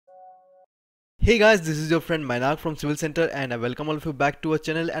Hey guys, this is your friend Mainak from Civil Center and I welcome all of you back to our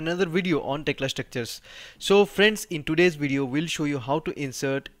channel and another video on Tekla Structures. So friends, in today's video we'll show you how to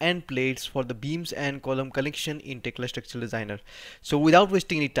insert end plates for the beams and column connection in Tekla Structural Designer. So without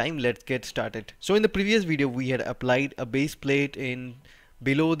wasting any time, let's get started. So in the previous video we had applied a base plate in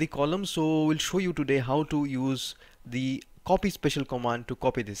below the column, so we'll show you today how to use the copy special command to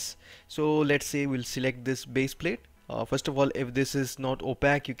copy this. So let's say we'll select this base plate. First of all, if this is not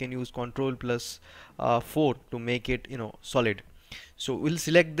opaque, you can use Ctrl plus 4 to make it solid. So we'll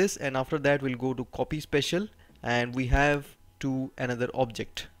select this, and after that we'll go to copy special, and we have to another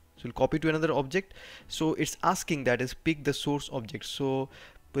object. So we'll copy to another object. So it's asking that is pick the source object. So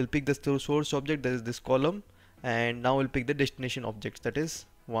we'll pick the source object, that is this column, and now we'll pick the destination objects, that is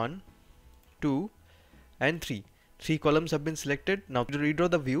 1, 2 and 3. Three columns have been selected. Now to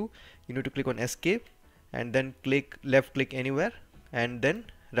redraw the view, you need to click on escape and then click left click anywhere and then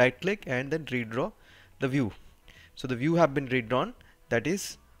right click and then redraw the view. So the view have been redrawn, that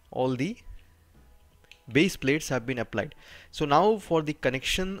is all the base plates have been applied. So now for the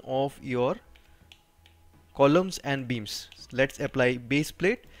connection of your columns and beams, let's apply base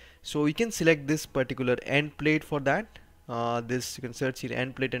plate. So you can select this particular end plate. For that this you can search here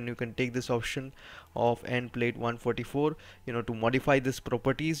end plate and you can take this option of end plate 144. To modify this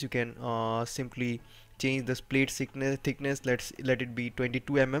properties, you can simply change this plate thickness. Let it be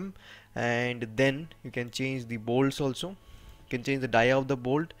 22 mm, and then you can change the bolts also. You can change the dia of the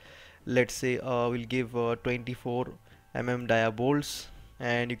bolt. Let's say we'll give 24 mm dia bolts,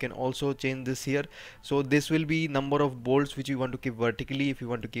 and you can also change this here. So this will be number of bolts which you want to keep vertically. If you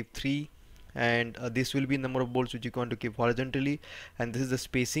want to keep 3, and this will be number of bolts which you want to keep horizontally, and this is the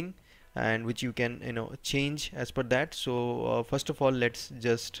spacing and which you can change as per that. So first of all, let's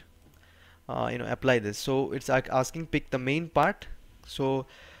just apply this. So it's asking pick the main part. So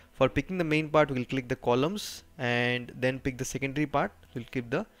for picking the main part, we'll click the columns, and then pick the secondary part, we'll keep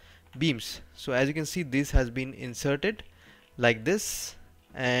the beams. So as you can see, this has been inserted like this,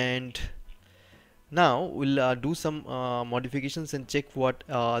 and now we'll do some modifications and check what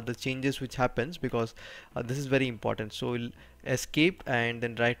the changes which happens, because this is very important. So we'll escape and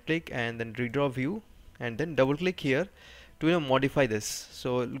then right click and then redraw view and then double click here to modify this.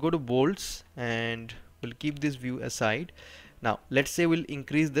 So we'll go to bolts and we'll keep this view aside. Now let's say we'll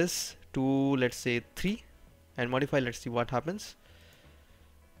increase this to, let's say 3 and modify. Let's see what happens.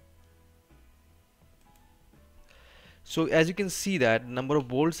 So as you can see that number of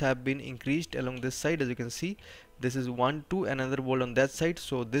bolts have been increased along this side. As you can see, this is 1, 2, another bolt on that side,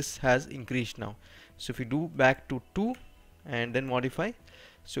 so this has increased now. So if you do back to 2 and then modify,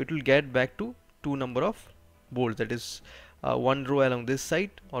 so it will get back to 2 number of bolts, that is one row along this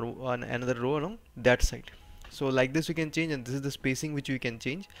side or another row along that side. So like this you can change, and this is the spacing which you can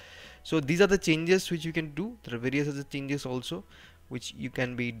change. So these are the changes which you can do. There are various other changes also which you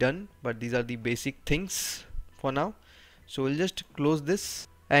can be done, but these are the basic things for now. So we'll just close this,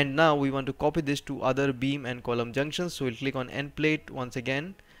 and now we want to copy this to other beam and column junctions. So we'll click on end plate once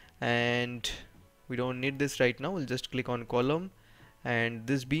again, and we don't need this right now. We'll just click on column and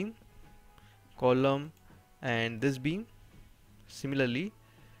this beam, column and this beam. Similarly,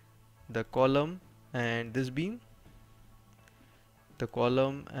 the column and this beam, the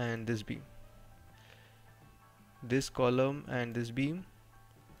column and this beam, this column and this beam,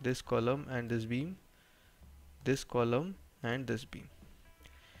 this column and this beam, this column and this beam.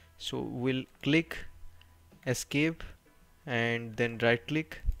 So we'll click escape and then right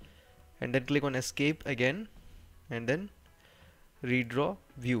click and then click on escape again and then redraw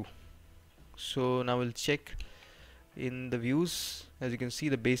view. So now we'll check in the views. As you can see,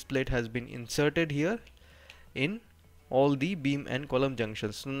 the base plate has been inserted here in all the beam and column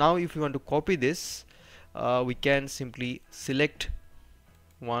junctions. So now if you want to copy this, we can simply select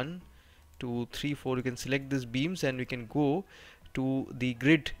 1, 2, 3, 4. You can select these beams and we can go to the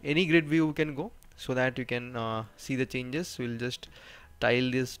grid, any grid view we can go, so that you can see the changes. We'll just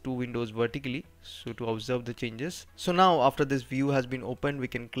tile these two windows vertically so to observe the changes. So now after this view has been opened, we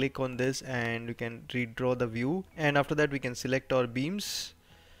can click on this and we can redraw the view, and after that we can select our beams.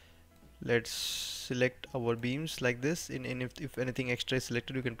 Let's select our beams like this. If anything extra is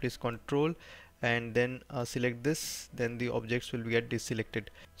selected, you can press Ctrl and then select this, then the objects will get deselected.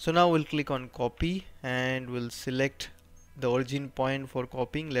 So now we'll click on copy and we'll select the origin point for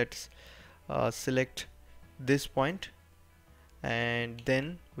copying. Let's select this point, and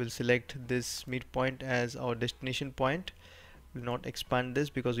then we'll select this midpoint as our destination point. We'll not expand this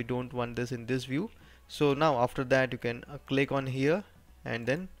because we don't want this in this view. So now after that you can click on here and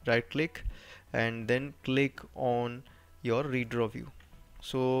then right click and then click on your redraw view.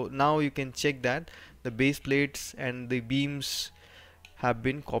 So now you can check that the base plates and the beams have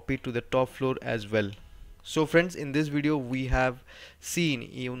been copied to the top floor as well. So friends, in this video we have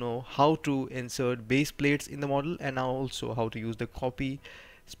seen how to insert base plates in the model, and now also how to use the copy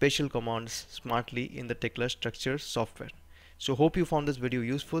special commands smartly in the Tekla Structures software. So hope you found this video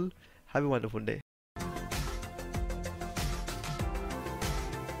useful. Have a wonderful day.